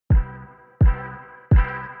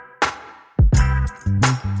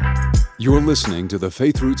You're listening to the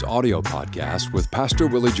Faith Roots audio podcast with Pastor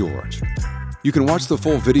Willie George. You can watch the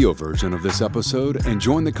full video version of this episode and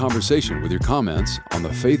join the conversation with your comments on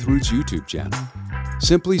the Faith Roots YouTube channel.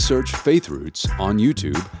 Simply search Faith Roots on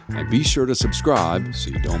YouTube and be sure to subscribe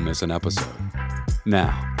so you don't miss an episode.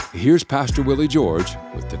 Now, here's Pastor Willie George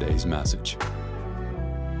with today's message.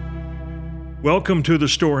 Welcome to the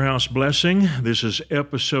Storehouse Blessing. This is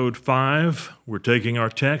episode 5. We're taking our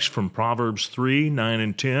text from Proverbs 3, 9,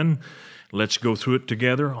 and 10. Let's go through it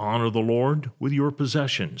together. Honor the Lord with your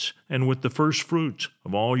possessions and with the first fruits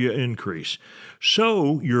of all your increase.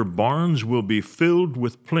 So your barns will be filled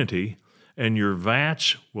with plenty, and your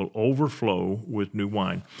vats will overflow with new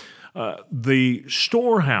wine. The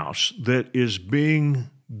storehouse that is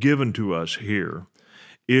being given to us here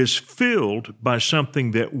is filled by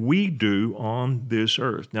something that we do on this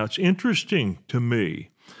earth. Now, it's interesting to me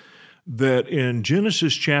that in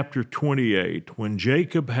Genesis chapter 28, when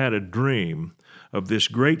Jacob had a dream of this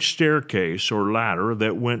great staircase or ladder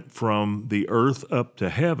that went from the earth up to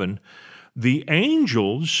heaven, the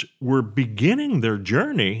angels were beginning their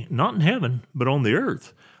journey, not in heaven, but on the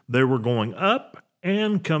earth. They were going up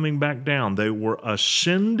and coming back down. They were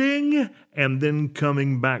ascending and then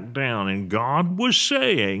coming back down. And God was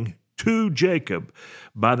saying to Jacob,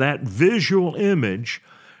 by that visual image,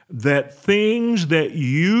 that things that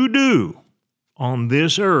you do on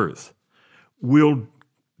this earth will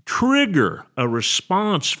trigger a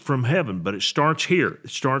response from heaven. But it starts here.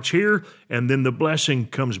 It starts here, and then the blessing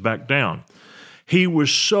comes back down. He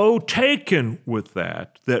was so taken with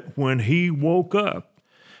that when he woke up,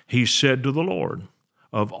 he said to the Lord,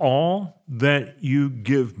 "Of all that you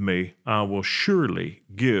give me, I will surely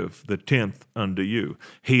give the 10th unto you."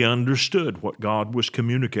 He understood what God was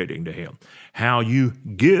communicating to him. How you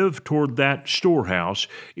give toward that storehouse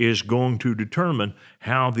is going to determine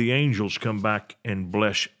how the angels come back and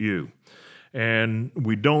bless you. And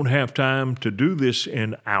we don't have time to do this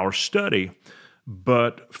in our study,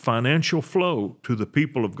 but financial flow to the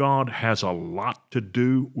people of God has a lot to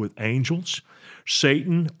do with angels.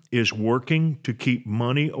 Satan is working to keep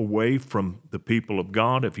money away from the people of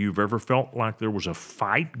God. If you've ever felt like there was a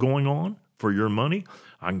fight going on for your money,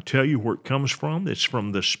 I can tell you where it comes from. It's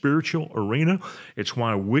from the spiritual arena. It's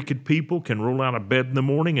why wicked people can roll out of bed in the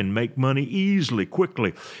morning and make money easily,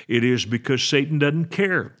 quickly. It is because Satan doesn't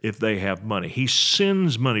care if they have money. He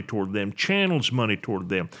sends money toward them, channels money toward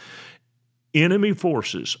them. Enemy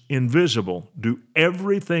forces, invisible, do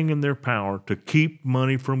everything in their power to keep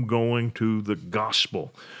money from going to the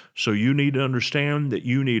gospel. So you need to understand that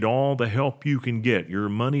you need all the help you can get. Your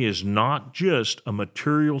money is not just a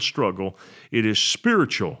material struggle. It is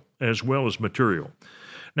spiritual as well as material.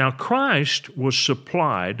 Now, Christ was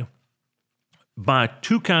supplied by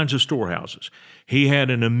two kinds of storehouses. He had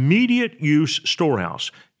an immediate use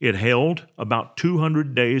storehouse. It held about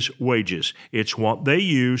 200 days' wages. It's what they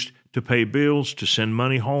used to pay bills, to send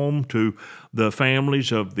money home to the families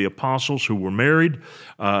of the apostles who were married.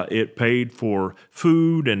 It paid for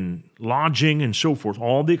food and lodging and so forth,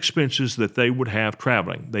 all the expenses that they would have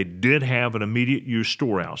traveling. They did have an immediate use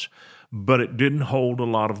storehouse, but it didn't hold a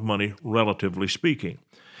lot of money, relatively speaking.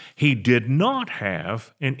 He did not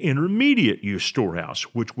have an intermediate use storehouse,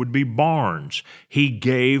 which would be barns. He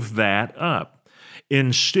gave that up.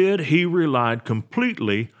 Instead, he relied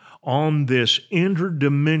completely on this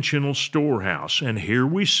interdimensional storehouse. And here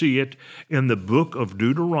we see it in the book of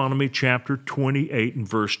Deuteronomy chapter 28 and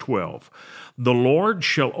verse 12. "The Lord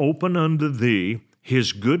shall open unto thee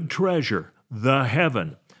his good treasure, the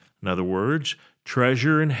heaven." In other words,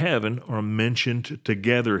 treasure and heaven are mentioned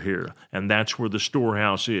together here, and that's where the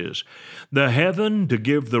storehouse is. "The heaven to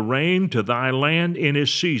give the rain to thy land in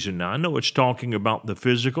his season." Now, I know it's talking about the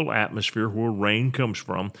physical atmosphere where rain comes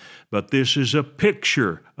from, but this is a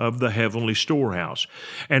picture of the heavenly storehouse.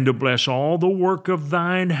 "And to bless all the work of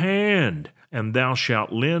thine hand, and thou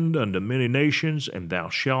shalt lend unto many nations, and thou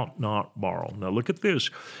shalt not borrow." Now, look at this.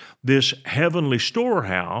 This heavenly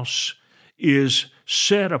storehouse is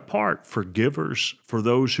set apart for givers, for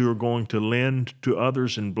those who are going to lend to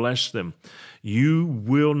others and bless them. You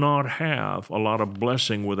will not have a lot of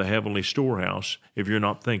blessing with a heavenly storehouse if you're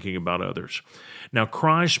not thinking about others. Now,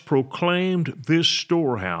 Christ proclaimed this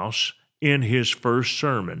storehouse in his first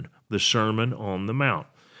sermon, the Sermon on the Mount.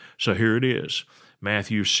 So here it is,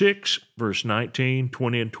 Matthew 6, verse 19,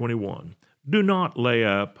 20, and 21. "Do not lay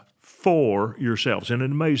up for yourselves. And it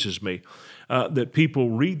amazes me that people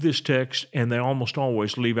read this text and they almost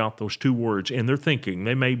always leave out those two words in their thinking.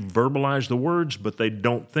 They may verbalize the words, but they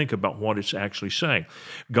don't think about what it's actually saying.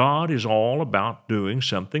 God is all about doing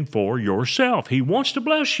something for yourself. He wants to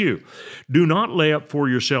bless you. Do not lay up for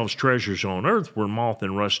yourselves treasures on earth where moth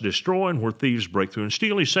and rust destroy and where thieves break through and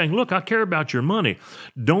steal. He's saying, look, I care about your money.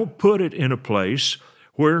 Don't put it in a place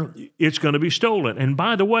where it's going to be stolen. And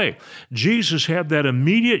by the way, Jesus had that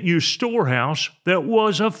immediate use storehouse that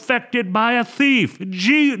was affected by a thief.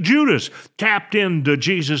 Judas tapped into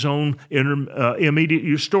Jesus' own immediate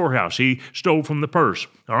use storehouse. He stole from the purse,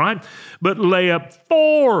 all right? But lay up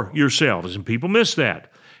for yourselves, and people miss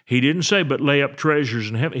that. He didn't say, but lay up treasures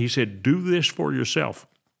in heaven. He said, do this for yourself.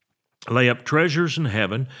 Lay up treasures in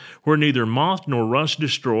heaven where neither moth nor rust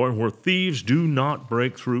destroy, and where thieves do not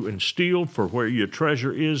break through and steal, for where your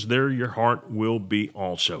treasure is, there your heart will be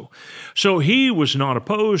also. So he was not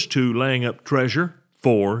opposed to laying up treasure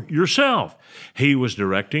for yourself. He was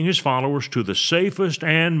directing his followers to the safest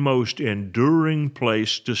and most enduring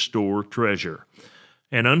place to store treasure.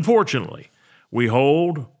 And unfortunately, we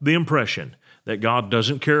hold the impression that God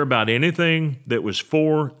doesn't care about anything that was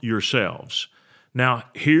for yourselves. Now,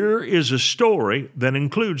 here is a story that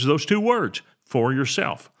includes those two words, for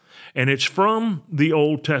yourself. And it's from the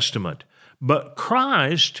Old Testament. But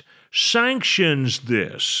Christ sanctions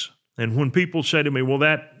this. And when people say to me, well,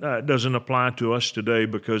 that doesn't apply to us today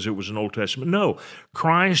because it was an Old Testament. No,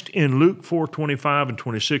 Christ in Luke 4:25 and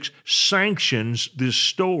 26 sanctions this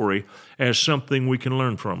story as something we can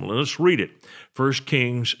learn from. Let's read it. 1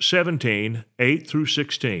 Kings 17, 8 through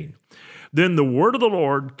 16. Then the word of the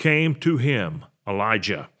Lord came to him,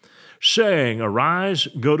 Elijah, saying, arise,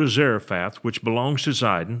 go to Zarephath, which belongs to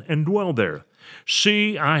Zidon, and dwell there.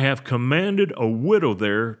 See, I have commanded a widow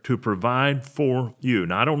there to provide for you.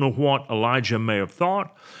 Now, I don't know what Elijah may have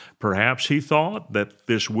thought. Perhaps he thought that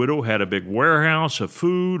this widow had a big warehouse of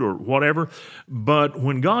food or whatever. But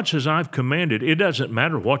when God says, I've commanded, it doesn't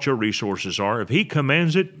matter what your resources are. If he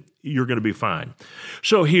commands it, you're going to be fine.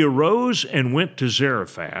 So he arose and went to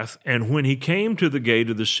Zarephath, and when he came to the gate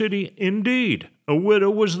of the city, indeed, a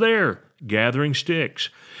widow was there, gathering sticks.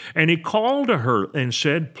 And he called to her and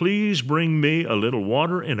said, please bring me a little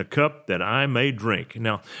water in a cup that I may drink.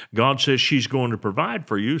 Now, God says she's going to provide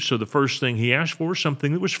for you, so the first thing he asked for was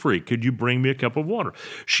something that was free. Could you bring me a cup of water?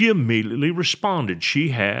 She immediately responded. She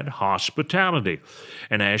had hospitality.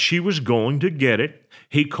 And as she was going to get it,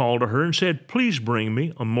 he called to her and said, please bring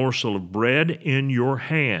me a morsel of bread in your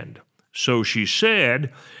hand. So she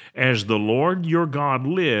said, as the Lord your God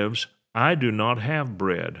lives, I do not have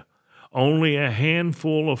bread, only a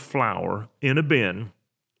handful of flour in a bin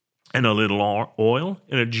and a little oil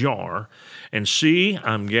in a jar. And see,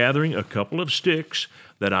 I'm gathering a couple of sticks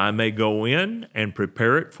that I may go in and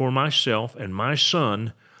prepare it for myself and my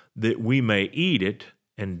son, that we may eat it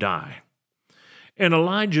and die. And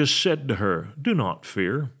Elijah said to her, do not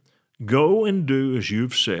fear. Go and do as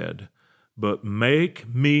you've said, but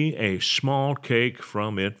make me a small cake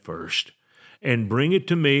from it first, and bring it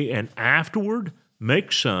to me, and afterward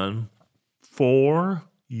make some for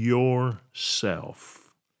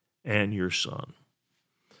yourself and your son.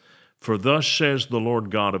 For thus says the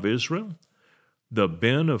Lord God of Israel, the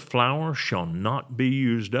bin of flour shall not be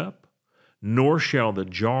used up, nor shall the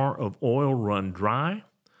jar of oil run dry,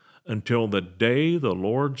 until the day the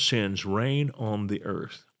Lord sends rain on the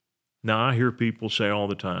earth. Now, I hear people say all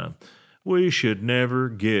the time, we should never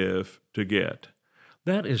give to get.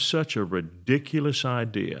 That is such a ridiculous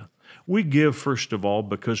idea. We give, first of all,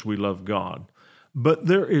 because we love God. But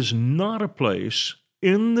there is not a place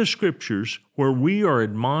in the Scriptures where we are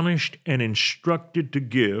admonished and instructed to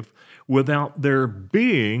give without there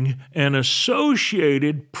being an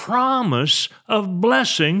associated promise of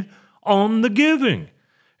blessing on the giving.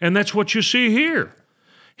 And that's what you see here.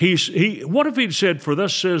 What if he'd said, for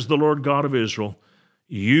thus says the Lord God of Israel,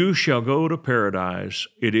 you shall go to paradise.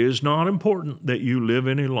 It is not important that you live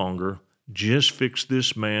any longer. Just fix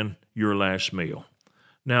this man your last meal.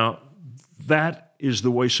 Now, that is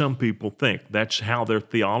the way some people think. That's how their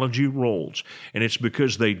theology rolls. And it's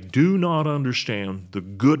because they do not understand the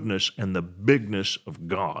goodness and the bigness of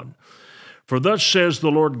God. For thus says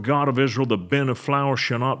the Lord God of Israel, the bin of flour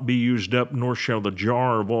shall not be used up, nor shall the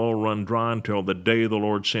jar of oil run dry until the day the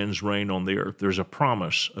Lord sends rain on the earth. There's a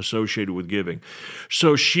promise associated with giving.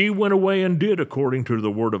 So she went away and did according to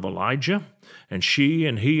the word of Elijah, and she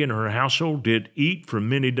and he and her household did eat for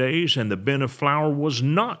many days, and the bin of flour was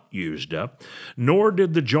not used up, nor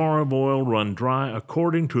did the jar of oil run dry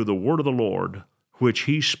according to the word of the Lord, which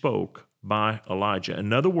he spoke by Elijah.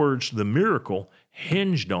 In other words, the miracle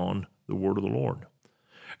hinged on the word of the Lord.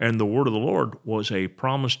 And the word of the Lord was a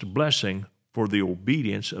promised blessing for the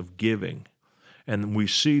obedience of giving. And we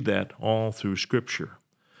see that all through Scripture.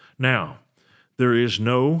 Now, there is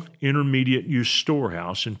no intermediate use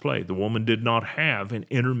storehouse in play. The woman did not have an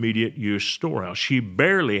intermediate use storehouse. She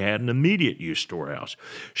barely had an immediate use storehouse.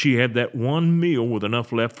 She had that one meal with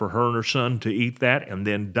enough left for her and her son to eat that and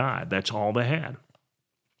then die. That's all they had.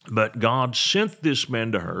 But God sent this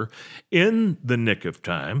man to her in the nick of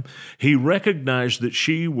time. He recognized that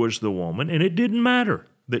she was the woman, and it didn't matter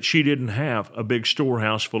that she didn't have a big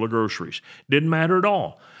storehouse full of groceries. Didn't matter at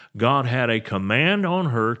all. God had a command on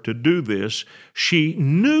her to do this. She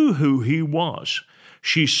knew who he was.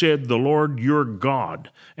 She said, "The Lord your God."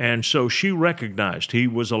 And so she recognized he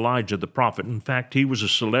was Elijah the prophet. In fact, he was a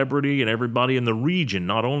celebrity, and everybody in the region,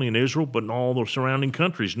 not only in Israel, but in all the surrounding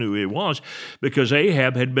countries knew who he was, because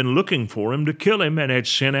Ahab had been looking for him to kill him and had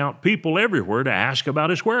sent out people everywhere to ask about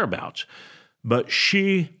his whereabouts. But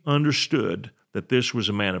she understood that this was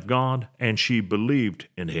a man of God, and she believed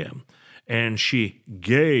in him, and she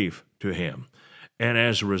gave to him. And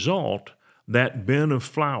as a result, that bin of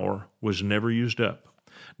flour was never used up.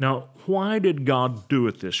 Now, why did God do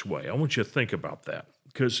it this way? I want you to think about that,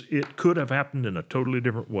 because it could have happened in a totally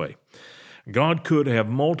different way. God could have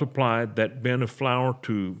multiplied that bin of flour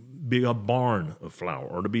to be a barn of flour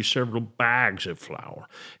or to be several bags of flour.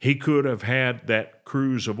 He could have had that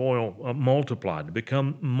cruse of oil multiplied to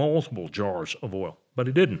become multiple jars of oil, but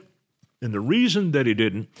he didn't. And the reason that he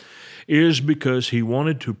didn't is because he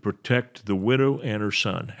wanted to protect the widow and her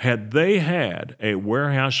son. Had they had a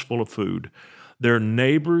warehouse full of food, their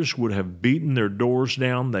neighbors would have beaten their doors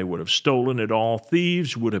down. They would have stolen it all.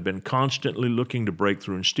 Thieves would have been constantly looking to break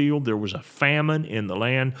through and steal. There was a famine in the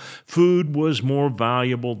land. Food was more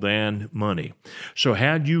valuable than money. So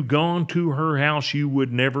had you gone to her house, you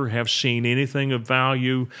would never have seen anything of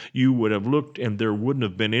value. You would have looked, and there wouldn't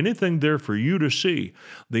have been anything there for you to see.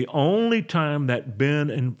 The only time that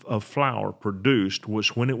bin of flour produced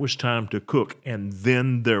was when it was time to cook, and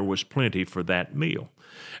then there was plenty for that meal.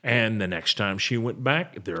 And the next time she went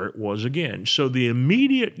back, there it was again. So the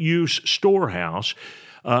immediate use storehouse,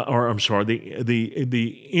 the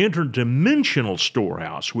interdimensional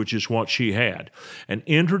storehouse, which is what she had, an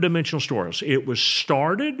interdimensional storehouse. It was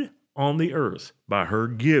started on the earth by her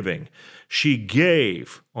giving. She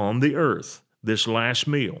gave on the earth this last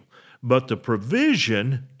meal, but the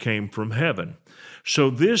provision came from heaven. So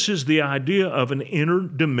this is the idea of an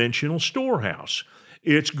interdimensional storehouse.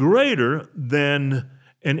 It's greater than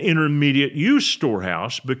an intermediate use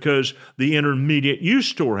storehouse, because the intermediate use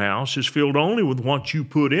storehouse is filled only with what you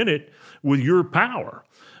put in it with your power.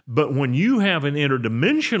 But when you have an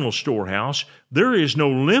interdimensional storehouse, there is no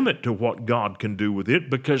limit to what God can do with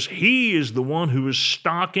it, because he is the one who is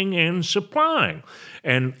stocking and supplying.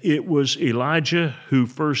 And it was Elijah who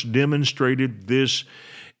first demonstrated this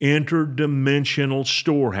interdimensional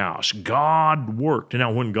storehouse. God worked.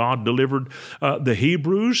 Now, when God delivered the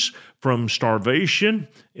Hebrews from starvation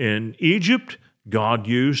in Egypt, God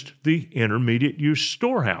used the intermediate use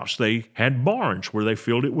storehouse. They had barns where they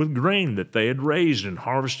filled it with grain that they had raised and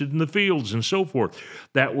harvested in the fields and so forth.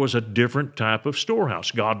 That was a different type of storehouse.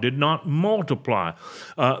 God did not multiply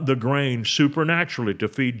the grain supernaturally to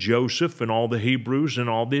feed Joseph and all the Hebrews and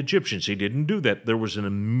all the Egyptians. He didn't do that. There was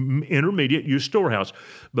an intermediate use storehouse.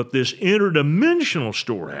 But this interdimensional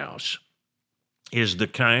storehouse is the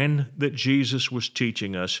kind that Jesus was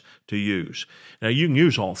teaching us to use. Now, you can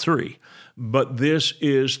use all three, but this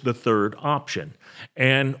is the third option.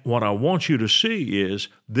 And what I want you to see is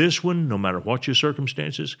this one, no matter what your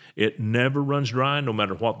circumstances, it never runs dry. No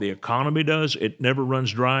matter what the economy does, it never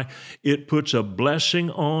runs dry. It puts a blessing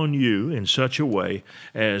on you in such a way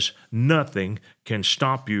as nothing can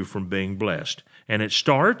stop you from being blessed. And it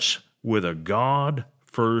starts with a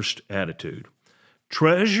God-first attitude.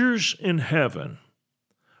 Treasures in heaven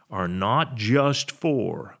are not just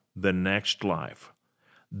for the next life.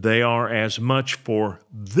 They are as much for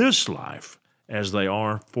this life as they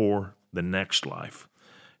are for the next life.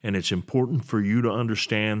 And it's important for you to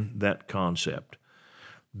understand that concept.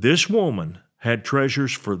 This woman had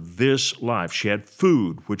treasures for this life. She had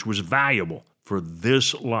food, which was valuable for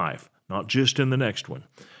this life, not just in the next one.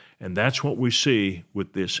 And that's what we see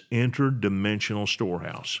with this interdimensional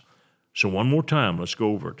storehouse. So one more time, let's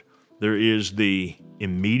go over it. There is the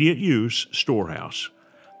immediate use storehouse.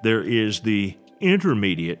 There is the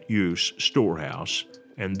intermediate use storehouse.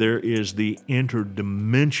 And there is the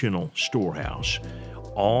interdimensional storehouse.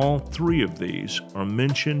 All three of these are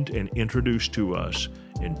mentioned and introduced to us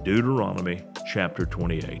in Deuteronomy chapter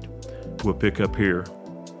 28. We'll pick up here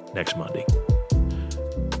next Monday.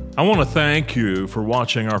 I want to thank you for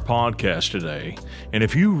watching our podcast today. And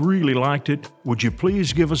if you really liked it, would you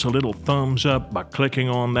please give us a little thumbs up by clicking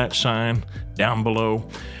on that sign down below?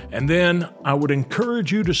 And then I would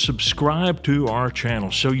encourage you to subscribe to our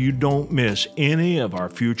channel so you don't miss any of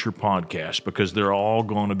our future podcasts, because they're all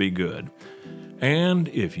going to be good. And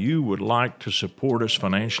if you would like to support us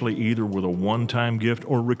financially, either with a one-time gift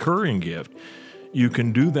or recurring gift, you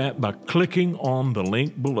can do that by clicking on the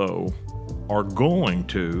link below or going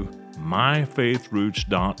to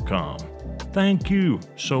myfaithroots.com. Thank you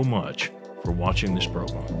so much for watching this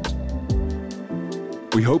program.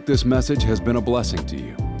 We hope this message has been a blessing to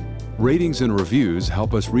you. Ratings and reviews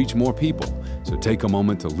help us reach more people, so take a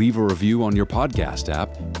moment to leave a review on your podcast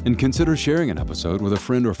app and consider sharing an episode with a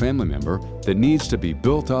friend or family member that needs to be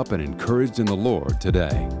built up and encouraged in the Lord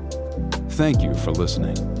today. Thank you for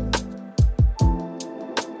listening.